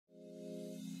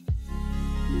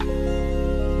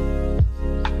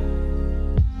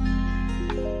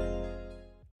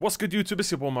What's good, YouTube?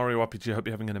 It's your boy OmarioRpg. I hope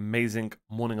you're having an amazing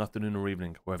morning, afternoon, or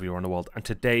evening, wherever you are in the world. And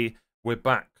today, we're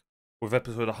back with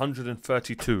episode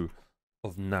 132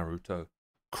 of Naruto.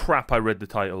 Crap, I read the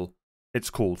title. It's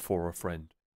called For a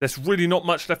Friend. There's really not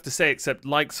much left to say except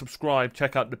like, subscribe,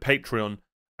 check out the Patreon,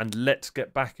 and let's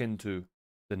get back into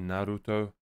the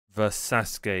Naruto vs.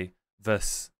 Sasuke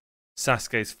vs.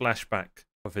 Sasuke's flashback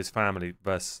of his family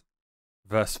versus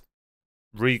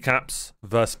recaps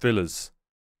versus fillers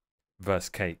versus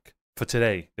cake. For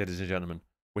today, ladies and gentlemen,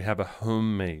 we have a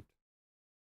homemade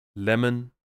lemon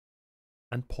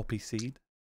and poppy seed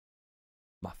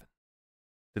muffin.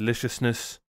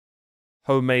 Deliciousness,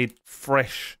 homemade,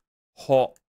 fresh,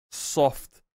 hot,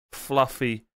 soft,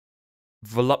 fluffy,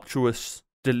 voluptuous,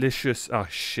 delicious. Oh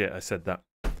shit, I said that.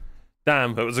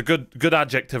 Damn, it was a good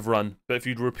adjective run. But if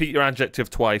you'd repeat your adjective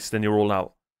twice, then you're all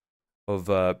out of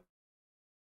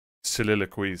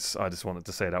soliloquies. I just wanted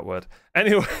to say that word.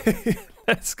 Anyway,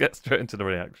 let's get straight into the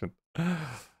reaction.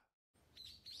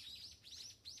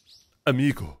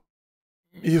 Amigo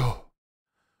mío,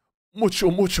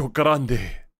 mucho, mucho grande.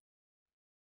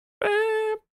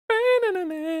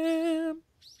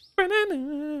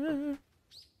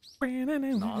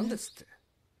 なんですって。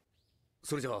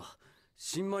それじゃあ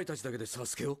新米たちだけでサ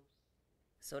スケを。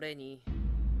それに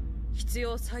必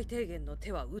要最低限の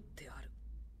手は打ってある。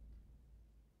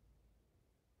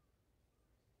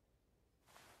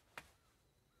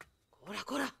こら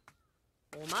こら、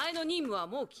お前の任務は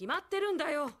もう決まってるんだ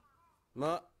よ。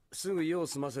まあすぐ用を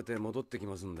済ませて戻ってき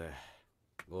ますんで、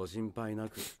ご心配な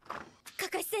く。か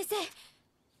かし先生、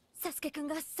サスケくん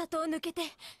が里を抜けて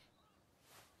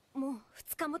もう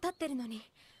2日も経ってるのに、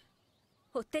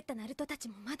追ってったナルトたち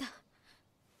もまだ。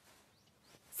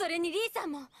それにリーさ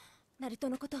んもナルト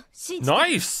のこと信じてる。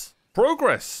Nice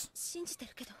progress. 信じて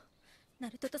るけど、ナ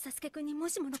ルトとサスケくんにも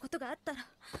しものことがあったら。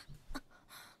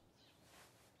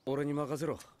俺に任せ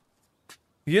ろ。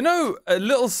 You know, a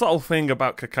little subtle thing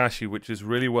about Kakashi, which is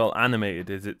really well animated,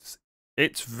 is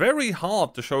it's very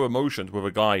hard to show emotions with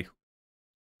a guy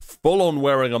full on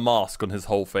wearing a mask on his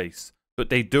whole face,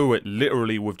 but they do it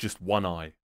literally with just one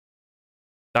eye.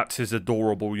 That's his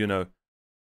adorable, you know,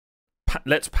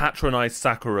 let's patronize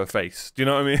Sakura face. Do you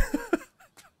know what I mean?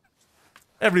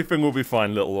 Everything will be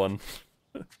fine, little one.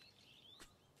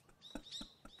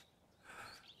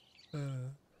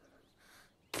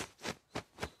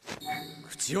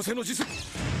 It's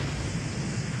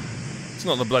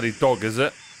not the bloody dog, is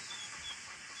it?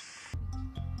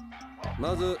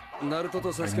 I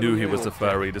knew he was a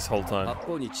furry this whole time.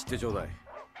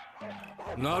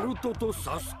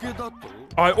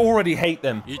 I already hate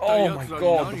them. Oh my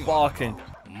god, the barking.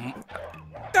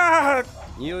 Ah!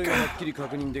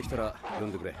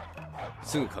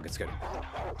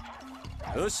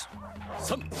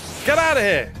 Get out of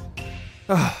here!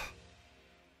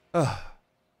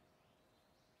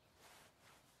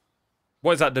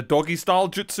 What is that, the doggy style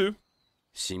jutsu?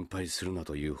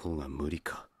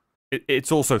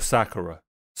 It's also Sakura,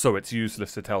 so it's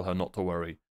useless to tell her not to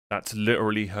worry. That's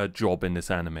literally her job in this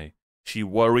anime. She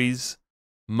worries,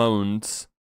 moans,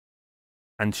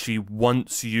 and she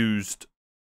once used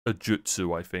a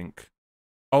jutsu, I think.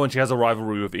 Oh, and she has a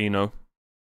rivalry with Ino.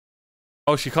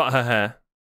 Oh, she cut her hair.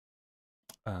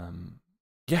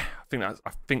 Yeah,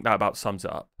 I think that about sums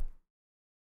it up.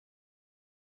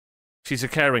 She's a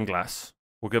caring glass.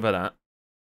 We'll give her that.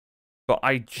 But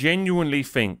I genuinely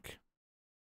think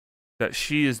that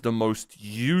she is the most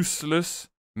useless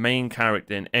main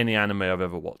character in any anime I've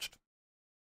ever watched.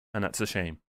 And that's a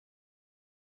shame.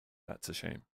 That's a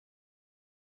shame.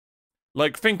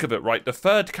 Like, think of it, right? The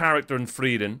third character in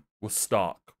Frieren was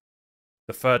Stark.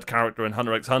 The third character in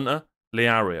Hunter x Hunter,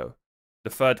 Leario. The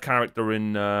third character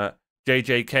in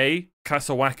JJK,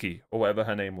 Kasawaki, or whatever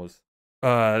her name was.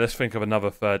 Let's think of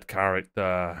another third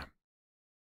character.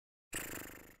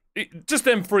 Just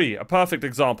them three are perfect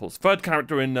examples. Third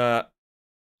character in the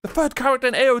third character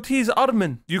in AOT is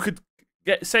Armin. You could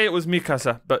say it was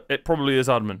Mikasa, but it probably is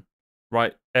Armin,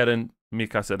 right? Eren,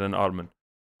 Mikasa, and Armin.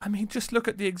 I mean, just look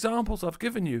at the examples I've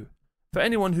given you. For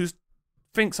anyone who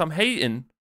thinks I'm hating,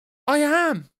 I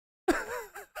am.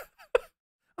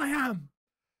 I am.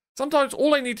 Sometimes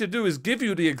all I need to do is give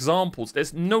you the examples.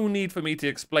 There's no need for me to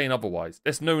explain otherwise.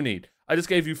 There's no need. I just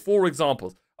gave you 4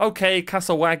 examples. Okay,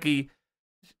 Kasawagi.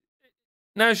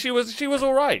 No, she was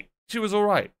all right. She was all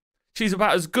right. She's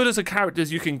about as good as a character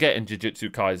as you can get in Jujutsu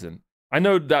Kaisen. I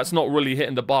know that's not really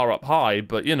hitting the bar up high,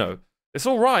 but, you know, it's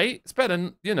all right. It's better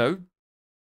than, you know,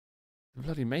 the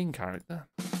bloody main character.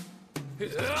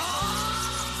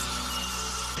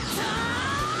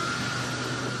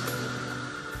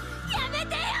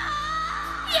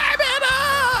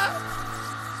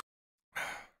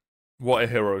 What a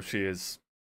hero she is.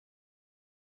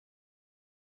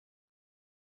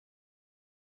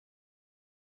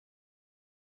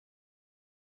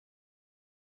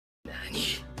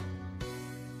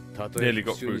 たとえ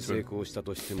復讐に成功した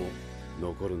としても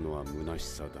残るのは虚し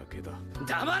さだけだ。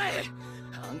黙れ。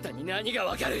あんたに何が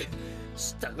わかる。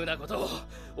知ったふうなことを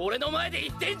俺の前で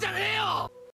言ってんじゃねえ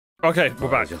よ。 Okay, we're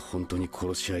back. じゃ本当に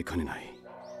殺し合いかねない。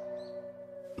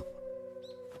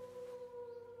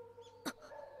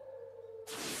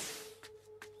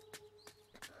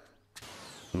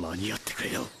間に合ってく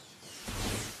れよ。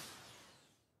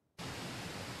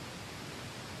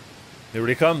 Here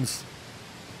he comes.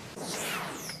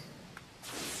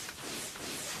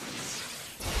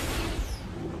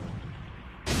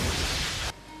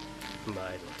 前の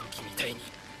時みたいに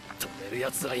止める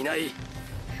やつはいない。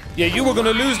 Yeah, you were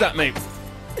gonna lose that, mate.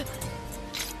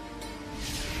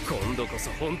 今度こ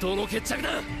そ本当の決着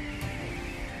だ。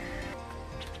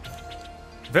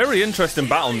 Very interesting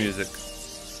battle music.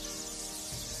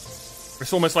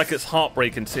 It's almost like it's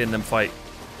heartbreaking seeing them fight.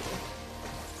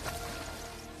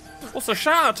 Also,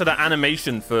 shout out to the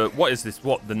animation for, what is this,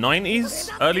 what, the 90s?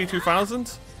 Early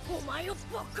 2000s?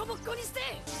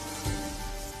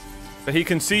 But he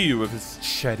can see you with his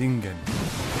Sharingan.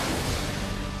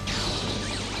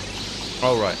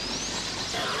 Oh, right.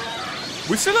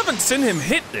 We still haven't seen him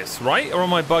hit this, right? Or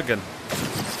am I bugging?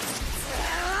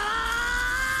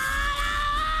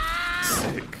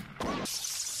 Sick.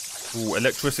 Ooh,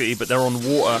 electricity, but they're on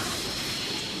water.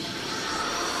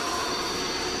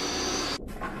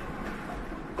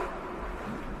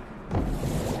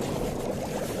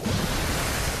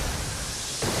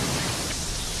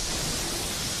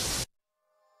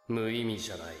 Muimi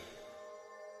じゃない。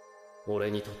俺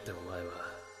にとってお前は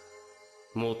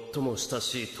最も親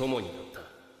しい友になった。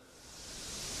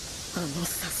あの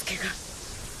サスケが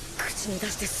口に出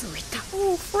してそう言った。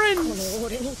Oh, friends. この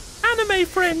俺に Anime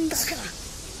friends. だから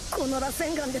この螺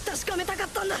旋岩で確かめたかっ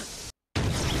たんだ。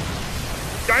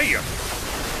Damn.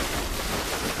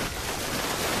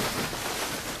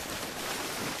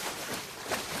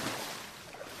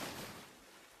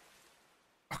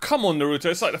 Oh, come on, Naruto.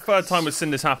 It's like the third time we've seen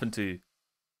this happen to you.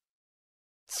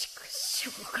 畜生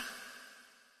が。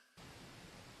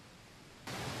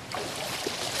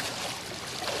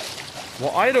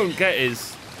What I don't get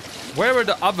is, where are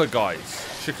the other guys?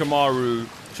 Shikamaru,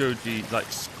 Choji, like...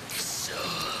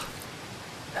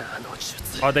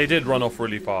 Oh, they did run off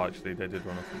really far, actually. They did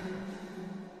run off.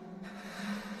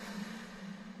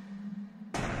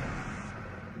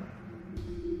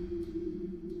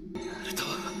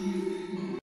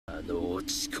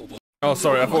 Oh,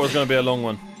 sorry. I thought it was going to be a long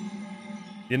one.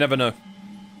 You never know.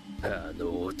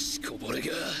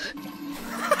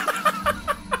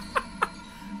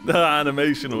 The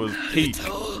animation was peak.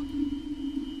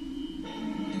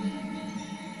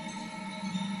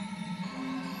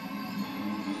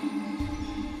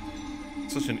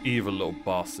 Such an evil little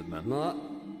bastard, man. まあ、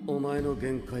お前の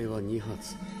限界は2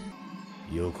発。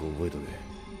よく覚えとけ。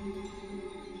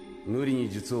無理に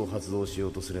術を発動しよ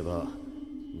うとすれば、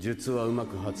術はうま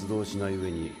く発動しない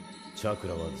上にチャク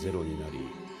ラはゼロになり、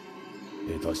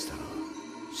下手したら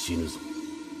死ぬぞ。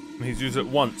He's used it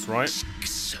once, right?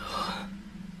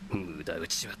 無駄打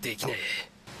ちはできね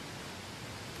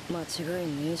間違い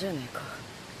ねえじゃねえか。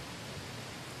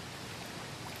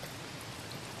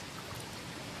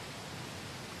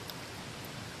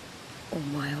お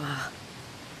前は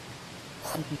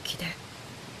本気で。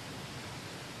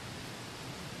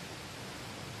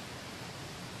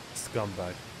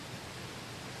Scumbag.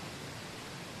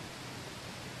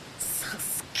 サ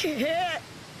スケ。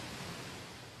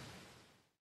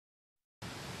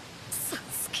サ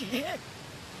スケ。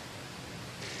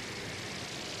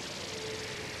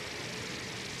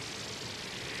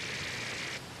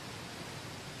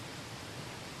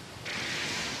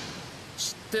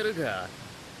知ってるか、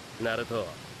ナルト。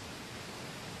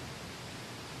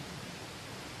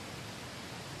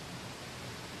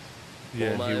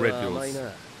Yeah, お he 前 read は甘い yours.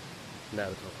 な、ナ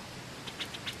ルト。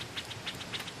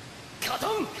カ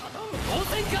トン、当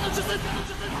選化の術。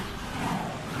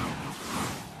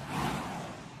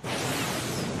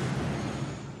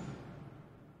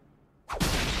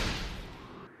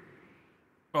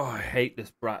Oh, I hate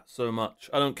this brat so much.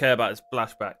 I don't care about his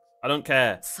flashbacks. I don't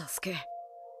care. サスケ、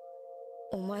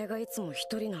お前がいつも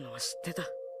一人なのは知ってた。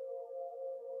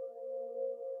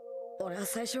俺は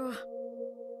最初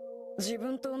自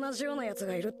分と同じような奴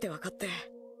がいるって分かって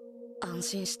安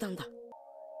心したんだ。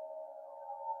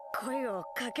声を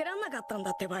かけらんなかったん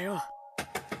だってばよ。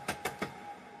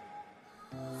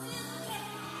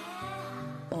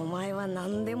お前は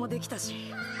何でもできた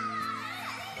し、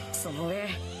その上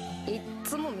いっ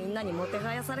つもみんなにもて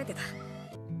はやされてた。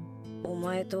お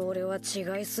前と俺は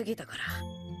違いすぎたから。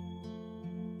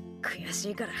悔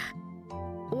しいから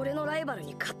俺のライバル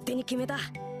に勝手に決めた。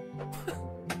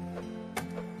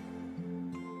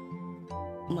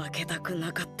負けたく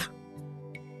なかった。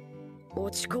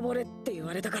落ちこぼれって言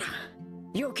われたから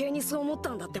余計にそう思っ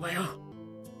たんだってばよ。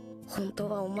本当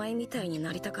はお前みたいに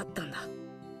なりたかったんだ。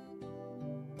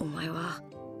お前は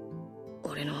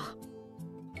俺の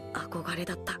憧れ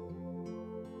だった。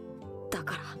だ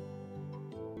から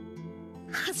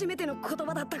初めての言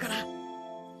葉だったから。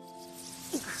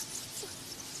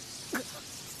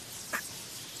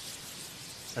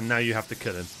And now you have to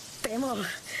kill him. でも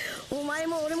お前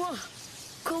も俺も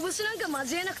拳なんか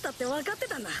交えなくたって分かって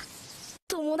たんだ。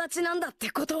友達なんだって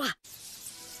ことは。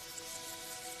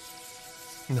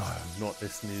No, not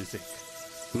this music.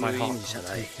 無 My 意 heart 味じゃ can't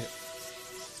ない。 take it.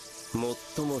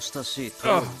 最も親しい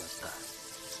友になった。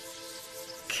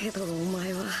けどお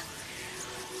前は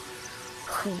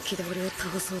本気で俺を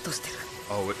倒そうとしてる。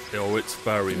Oh, it's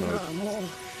furry 今 mode. はもう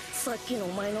さっきのお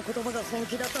前の言葉が本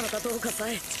気だったのかどうかさ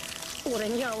え俺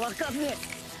には分かんね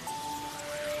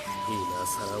今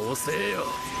さら遅えよ、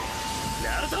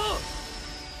ナルト。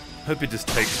 Hope he just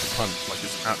takes the punch like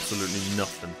it's absolutely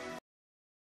nothing.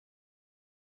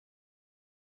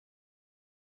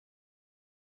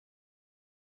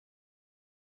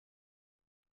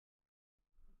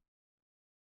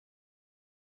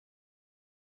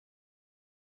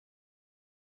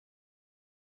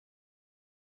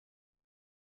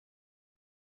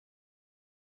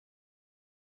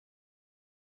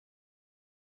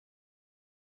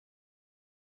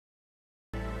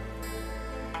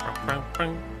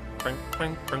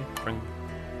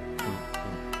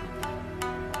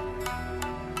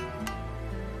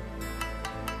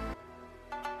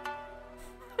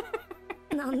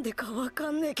え。なんでか分か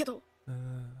んねえけど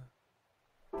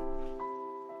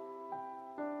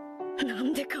な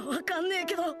んでか分かんねえ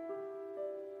けど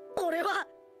俺は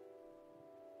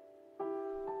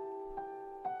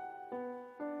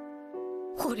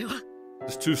俺は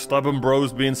Just two stubborn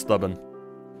bros being stubborn.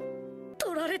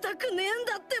 取られたくねえん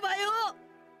だってばよ。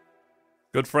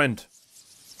 Good friend.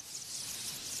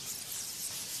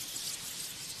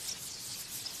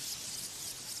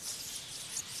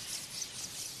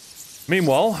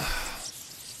 Meanwhile,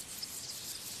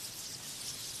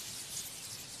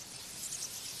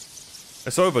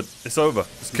 it's over. It's over.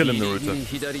 Let's kill him, ギリギ Naruto. リ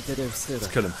左手で防いだ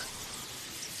Let's kill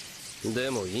him. で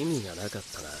も意味がなかっ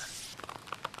たな。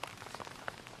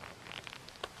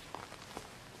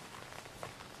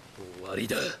終わり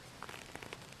だ。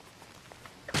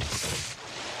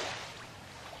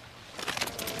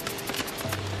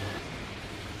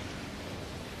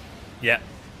 Yeah.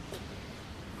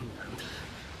 なんだ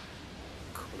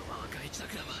この赤いチャ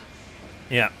クラは。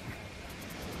 Yeah.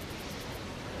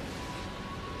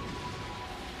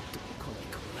 どこに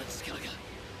こんな力が。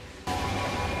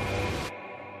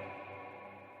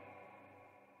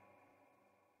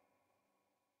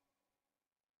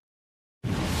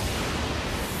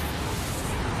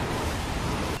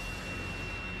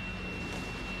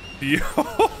 Yo,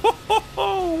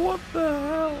 what the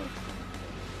hell?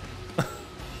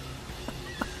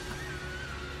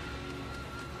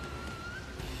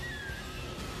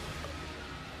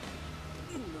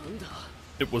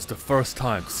 It was the first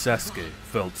time Sasuke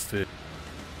felt fear.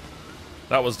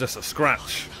 That was just a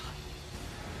scratch.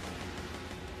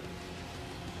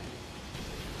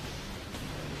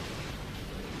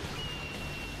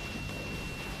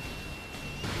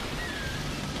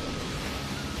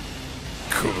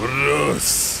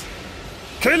 Gross.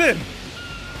 Kill him!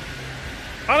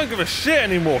 I don't give a shit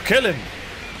anymore. Kill him.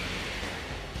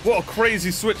 What a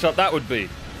crazy switch up that would be.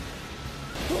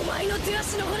 お前の手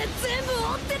足の骨全部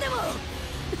折ってでも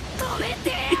止めて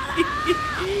やら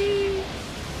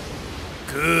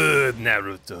Good,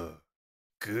 Naruto.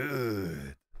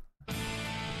 Good. Good.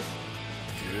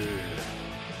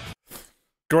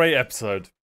 Great episode.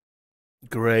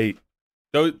 Great.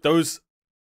 Those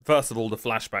first of all, the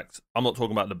flashbacks. I'm not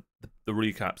talking about the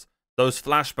recaps. Those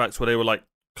flashbacks where they were like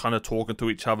kind of talking to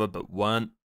each other but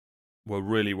weren't were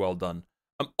really well done.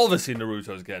 Obviously,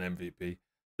 Naruto's getting MVP.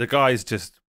 The guy's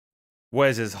just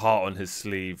wears his heart on his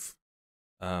sleeve.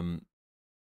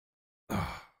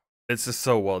 It's just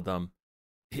so well done.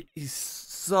 He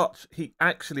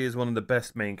actually is one of the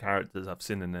best main characters I've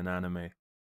seen in an anime.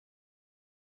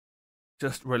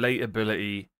 Just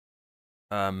relatability,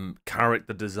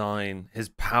 character design, his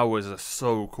powers are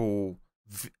so cool.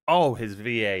 His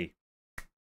VA.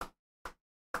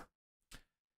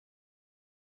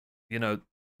 You know,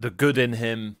 the good in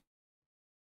him.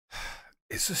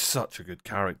 It's just such a good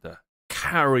character.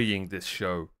 Carrying this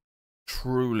show.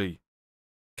 truly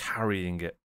carrying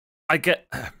it. I get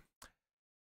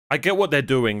what they're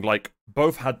doing. Like,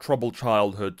 both had troubled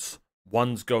childhoods.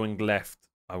 One's going left.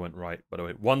 I went right, by the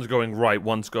way. One's going right,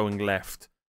 one's going left.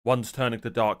 One's turning to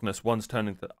darkness, one's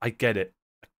turning to... I get it.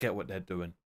 I get what they're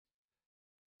doing.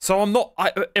 So I'm not...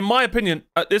 in my opinion,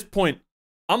 at this point,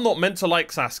 I'm not meant to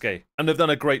like Sasuke. And they've done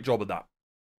a great job of that.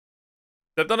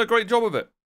 They've done a great job of it.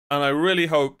 And I really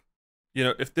hope, you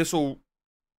know, if this all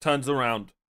turns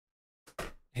around,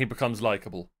 he becomes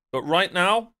likable. But right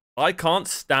now, I can't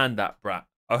stand that brat.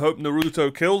 I hope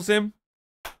Naruto kills him.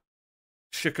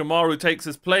 Shikamaru takes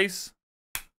his place.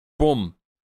 Boom.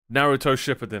 Naruto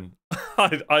shipped him.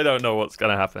 I don't know what's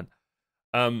going to happen.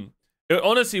 It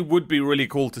honestly would be really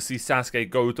cool to see Sasuke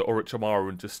go to Orochimaru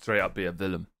and just straight up be a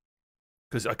villain.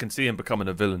 Because I can see him becoming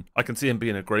a villain. I can see him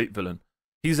being a great villain.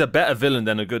 He's a better villain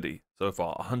than a goodie so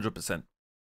far, 100%.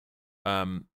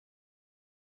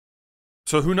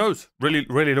 So who knows? Really,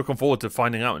 really looking forward to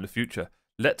finding out in the future.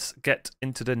 Let's get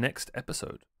into the next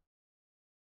episode.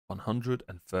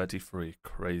 133.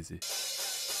 Crazy.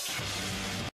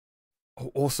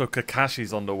 Oh, also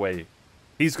Kakashi's on the way.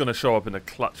 He's going to show up in a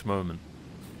clutch moment.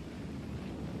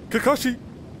 Kakashi!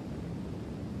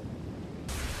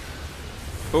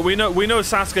 But we know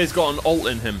Sasuke's got an ult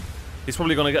in him. He's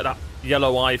probably going to get that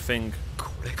yellow eye thing.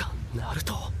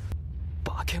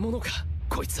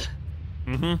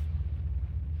 Mm-hmm.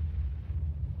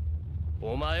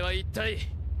 お前は一体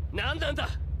何なんだ。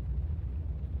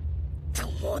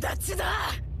友達だ。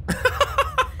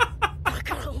だ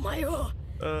からお前を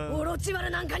オロチマ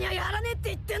ルなんかにはやらねえって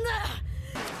言ってんだ。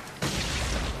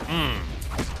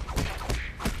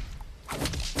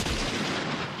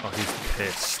Oh, he's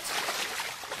pissed.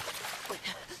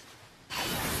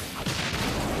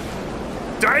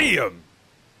 Damn!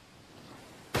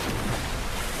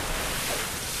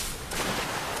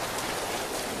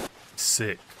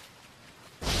 Sick.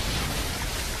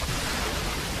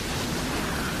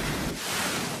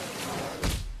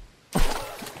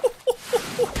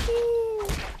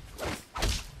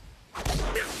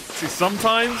 See,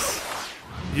 sometimes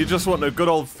you just want a good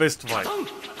old fist fight.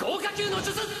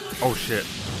 Oh shit.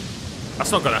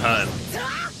 That's not gonna hurt him.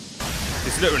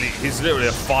 He's literally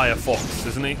a fire fox,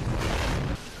 isn't he?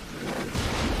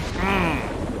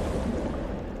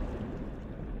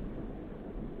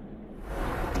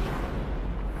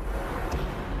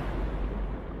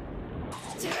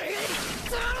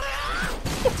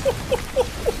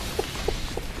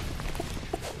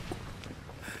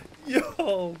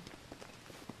 Yo!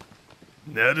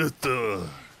 Naruto!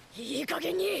 いい加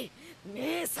減に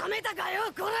目覚めたかよ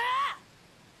これ。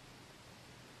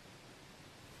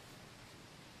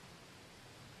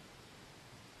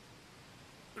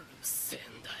うるせえん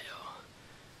だよ。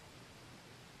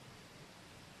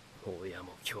親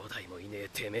も兄弟もいねえ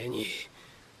てめえに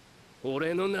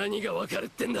俺の何がわかるっ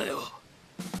てんだよ。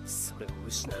それを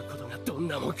失うことがどん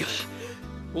なもんか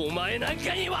お前なん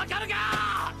かにわかる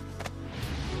か。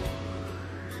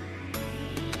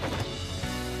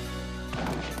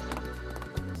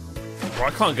 Bro,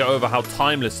 I can't get over how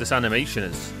timeless this animation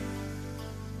is.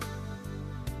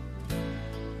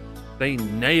 They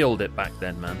nailed it back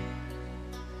then, man.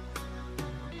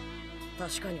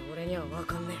 確かに俺にはわ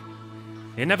かんね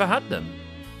He never had them.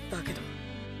 え。だけど。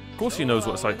Of course he knows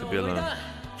what it's like to be alone.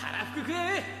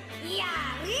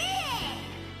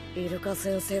 イルカ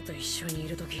先生と一緒にい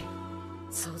るとき、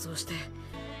想像して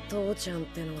父ちゃんっ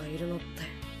てのがいるのって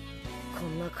こ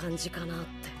んな感じかなっ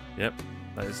て。Yep,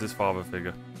 that is his father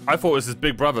figure. I thought it was his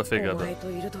big brother figure. お前と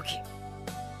いるとき。な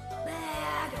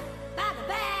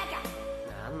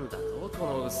んだとこ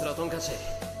のウスラトンカチ。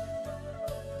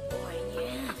おい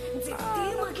に絶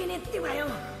対負けねえってばよ。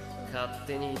勝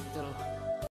手に言ってろ。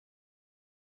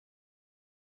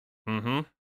Mm-hmm.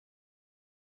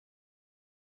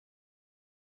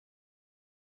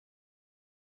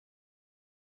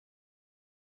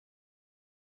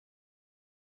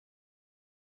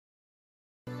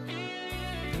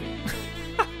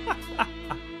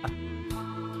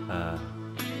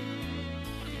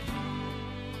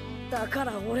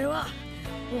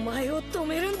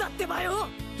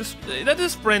 Just let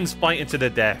his friends fight into the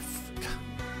death.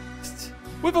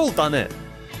 We've all done it.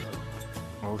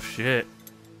 Oh shit.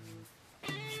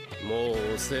 も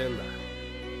う遅えんだ。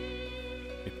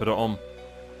 He put it on.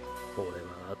 俺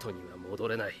は後には戻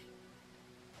れない。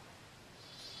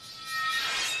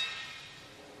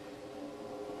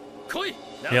 来い。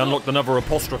 He unlocked another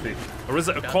apostrophe. Or is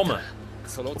it a comma?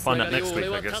 その We'll find that つながり next を week, 俺 I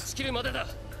は guess. 断ち切るまでだ。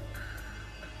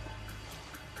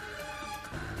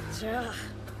じゃあ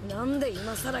なんで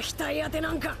今さら額当て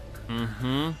なんか。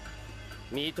Mm-hmm.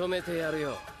 認めてやる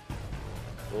よ。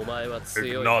お前は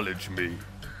強い。 Acknowledge me.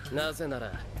 なぜな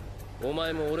らお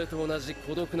前も俺と同じ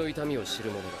孤独の痛みを知る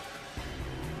者だ。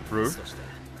 True. そして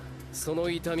その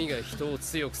痛みが人を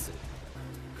強くする。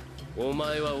お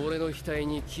前は俺の額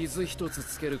に傷一つ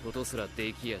つけることすら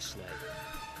できやしない。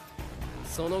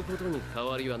そのことに変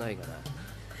わりはないがな。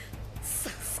サ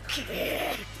ス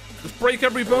ケ Just break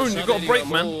every bone you gotta break,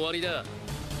 もう man. 終わりだ。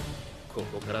こ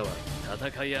こからは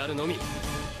戦いあるのみ。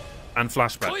 And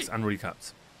flashbacks and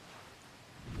recaps.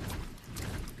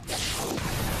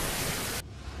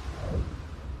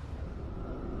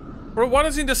 Bro, why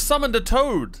doesn't he just summon the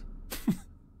toad?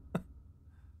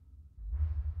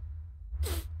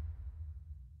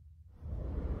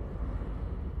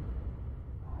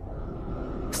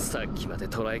 さっきまで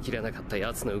捉えきれなかった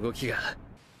奴の動きが。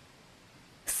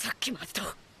さっきまでと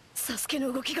サスケ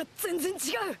の動きが全然違う。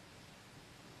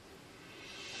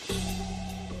け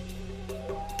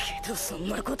どそん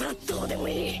なことはどうでも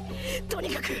いい。とに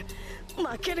かく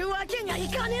負けるわけにはい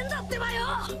かねえんだってばよ。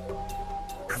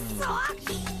くそ。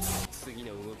次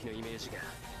の動きのイメージが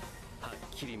はっ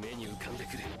きり目に浮かんで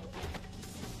くる。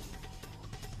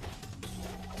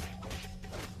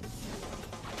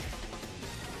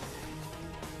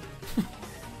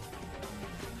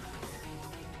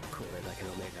これだけの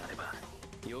目があれば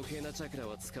余計なチャクラ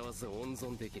は使わず温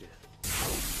存できる。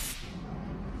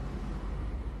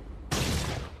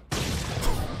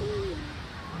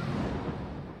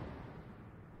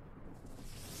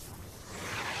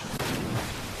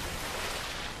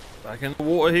Back in the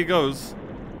water he goes.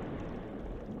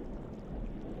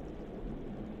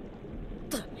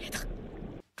 ダメだ。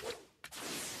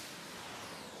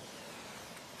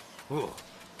おう、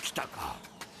来たか。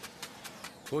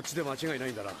こっちで間違いな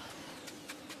いんだな。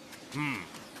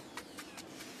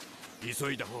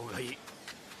急いだ方がいい。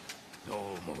どう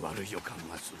も悪い予感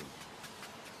がする。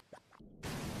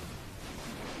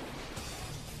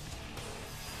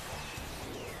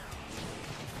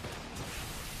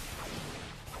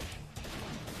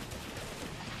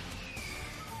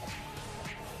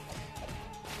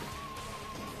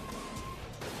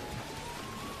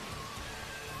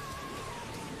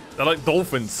They're like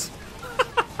dolphins.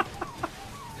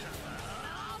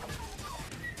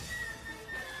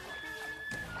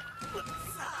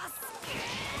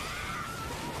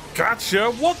 Gotcha!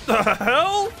 What the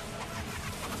hell?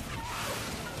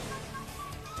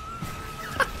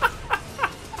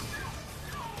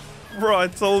 Bro, I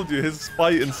told you, his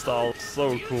fighting style is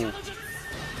so cool.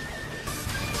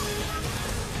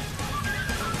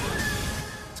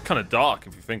 It's kind of dark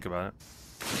if you think about it.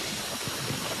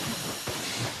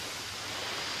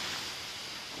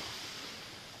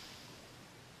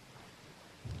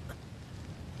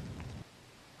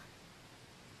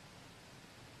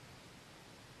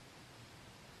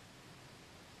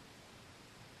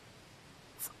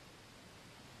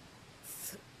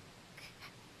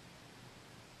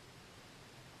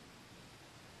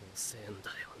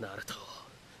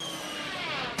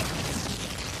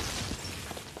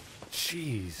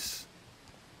 Jeez.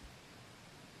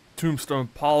 Tombstone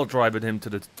pile driving him to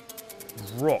the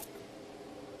rock.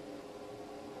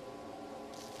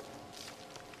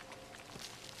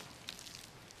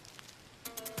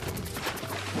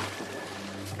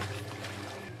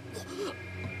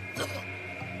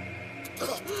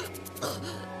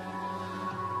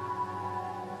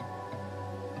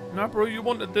 Nah, bro, you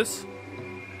wanted this.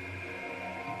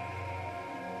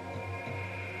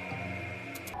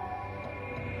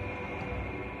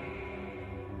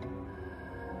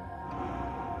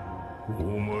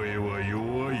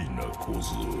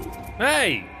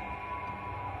 Hey!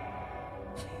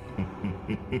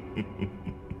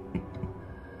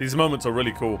 These moments are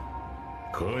really cool.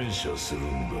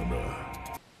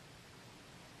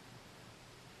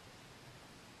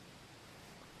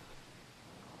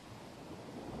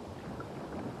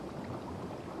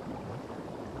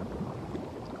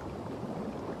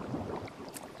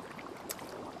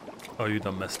 Oh, you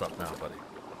done messed up now, buddy.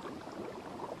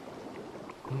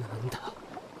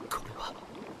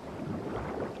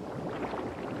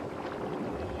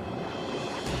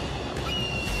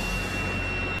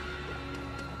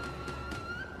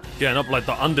 Getting up like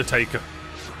the Undertaker.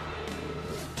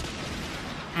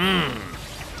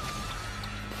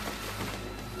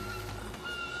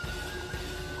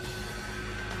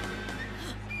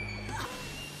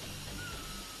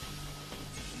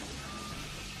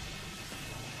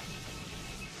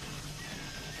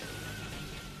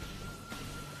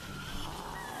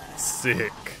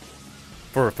 Sick.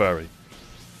 For a furry.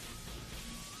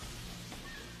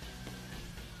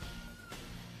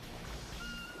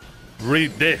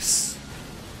 Read this.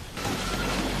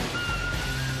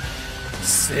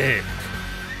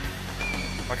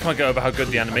 I can't get over how good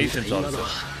the animations are.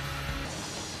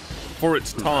 For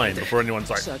its time, before anyone's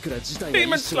like,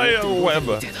 Demon Slayer or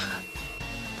whatever.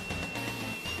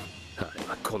 あれ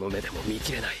はこの目でも見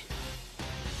切れない。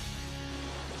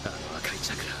あの赤い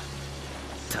チャク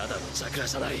ラ、ただのチャクラ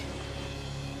じゃない。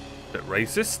Bit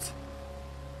racist?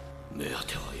 目当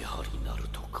てはやはりナル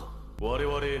トか。我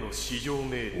々への至上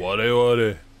命令。我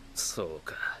々。そう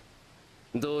か。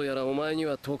どうやらお前に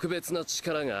は特別な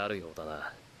力があるようだ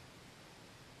な。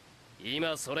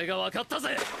今それが分かった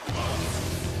ぜ。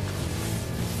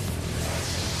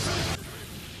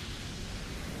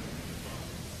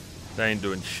They ain't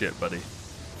doing shit, buddy.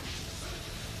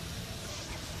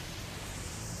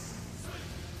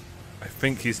 I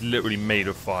think he's literally made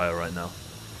of fire right now.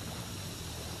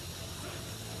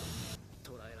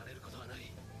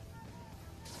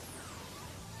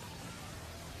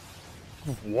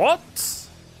 What?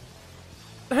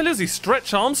 The hell is he,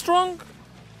 Stretch Armstrong?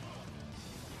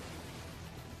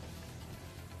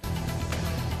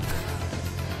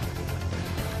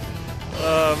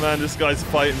 Oh man, this guy's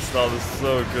fighting style is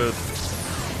so good.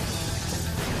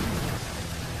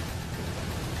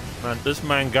 Man, this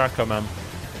mangaka, man.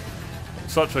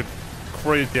 Such a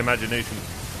crazy imagination.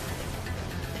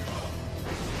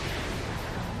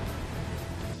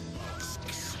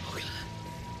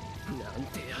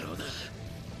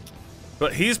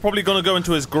 But he's probably going to go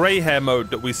into his grey hair mode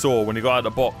that we saw when he got out of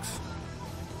the box.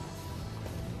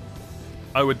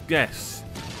 I would guess.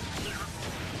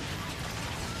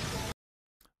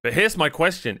 But here's my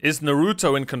question. Is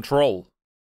Naruto in control?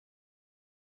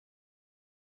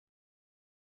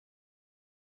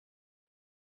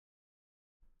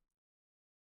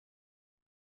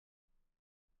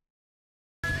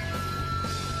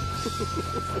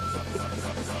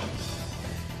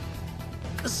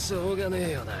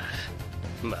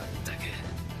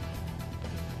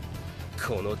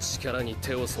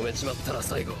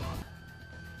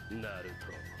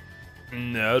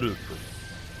 Naruto.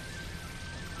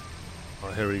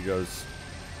 Oh, here he goes.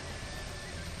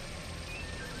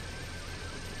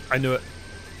 I knew it.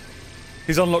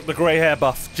 He's unlocked the grey hair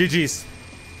buff. GG's.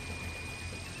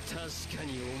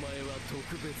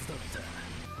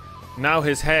 Now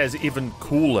his hair's even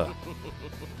cooler.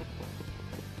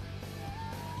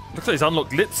 Looks like he's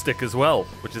unlocked lipstick as well,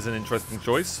 which is an interesting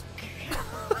choice.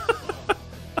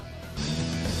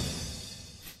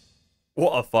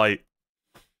 What a fight.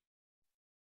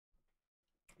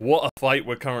 What a fight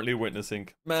we're currently witnessing.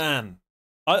 Man,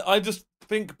 I just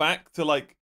think back to,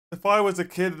 like, if I was a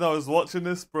kid and I was watching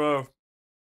this, bro.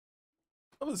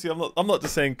 Obviously, I'm not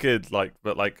just saying kid, like,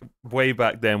 but like way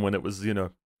back then when it was, you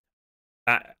know,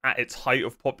 at its height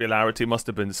of popularity, must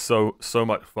have been so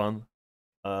much fun.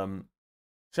 Shout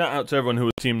out to everyone who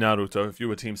was Team Naruto. If you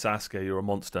were Team Sasuke, you're a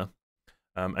monster.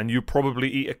 And you probably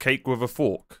eat a cake with a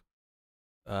fork.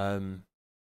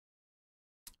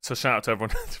 So shout out to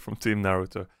everyone from Team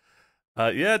Naruto.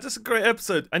 Yeah, just a great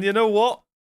episode. And you know what?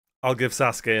 I'll give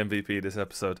Sasuke MVP this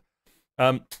episode.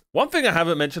 One thing I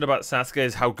haven't mentioned about Sasuke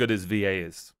is how good his VA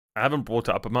is. I haven't brought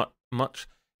it up much.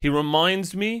 He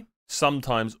reminds me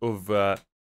sometimes of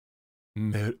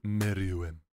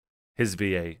Meruem. His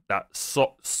VA. That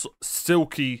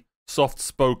silky,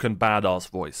 soft-spoken, badass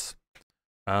voice.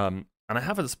 And I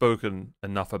haven't spoken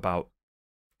enough about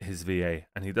his VA,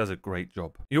 and he does a great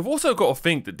job. You've also got to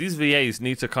think that these VAs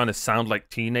need to kind of sound like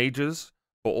teenagers,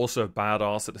 but also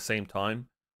badass at the same time,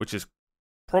 which is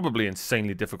probably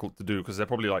insanely difficult to do because they're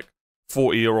probably like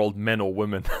 40-year-old men or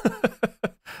women.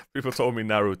 People told me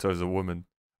Naruto is a woman.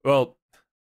 Well,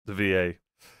 the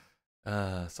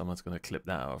VA. Someone's going to clip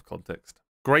that out of context.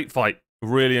 Great fight.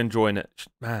 Really enjoying it.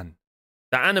 Man,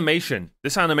 the animation.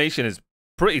 This animation is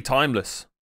pretty timeless.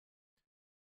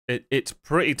 It's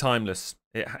pretty timeless.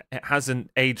 It hasn't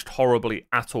aged horribly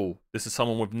at all. This is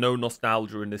someone with no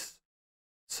nostalgia in this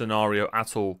scenario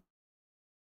at all.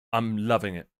 I'm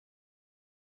loving it.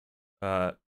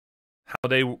 How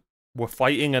they were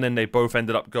fighting and then they both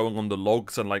ended up going on the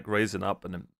logs and like raising up,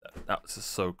 and then that was just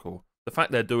so cool. The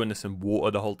fact they're doing this in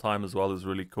water the whole time as well is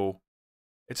really cool.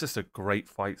 It's just a great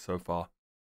fight so far.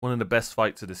 One of the best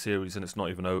fights of the series, and it's not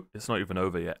even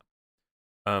over yet.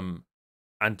 And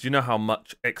do you know how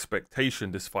much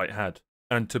expectation this fight had?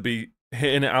 And to be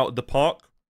hitting it out of the park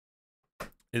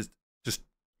is just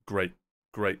great.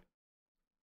 Great.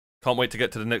 Can't wait to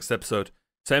get to the next episode.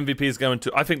 So MVP is going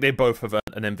to... I think they both have earned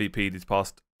an MVP these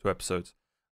past 2 episodes.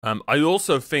 I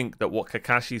also think that what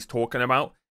Kakashi's talking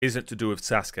about isn't to do with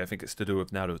Sasuke. I think it's to do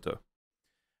with Naruto.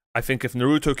 I think if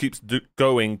Naruto keeps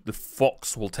going, the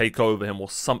fox will take over him or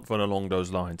something along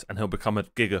those lines, and he'll become a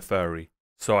Giga Furry.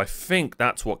 So I think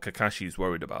that's what Kakashi's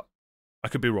worried about. I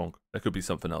could be wrong. There could be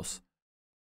something else.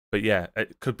 But yeah,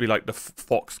 it could be like the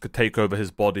fox could take over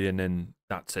his body and then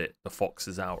that's it. The fox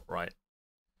is out, right?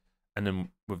 And then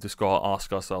with this guy,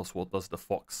 ask ourselves, what does the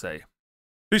fox say?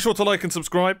 Be sure to like and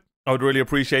subscribe. I would really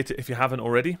appreciate it if you haven't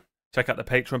already. Check out the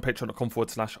Patreon,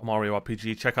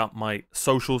 patreon.com/OmarioRpg. Check out my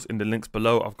socials in the links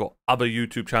below. I've got other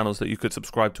YouTube channels that you could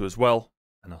subscribe to as well.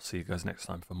 And I'll see you guys next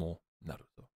time for more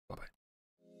Naruto.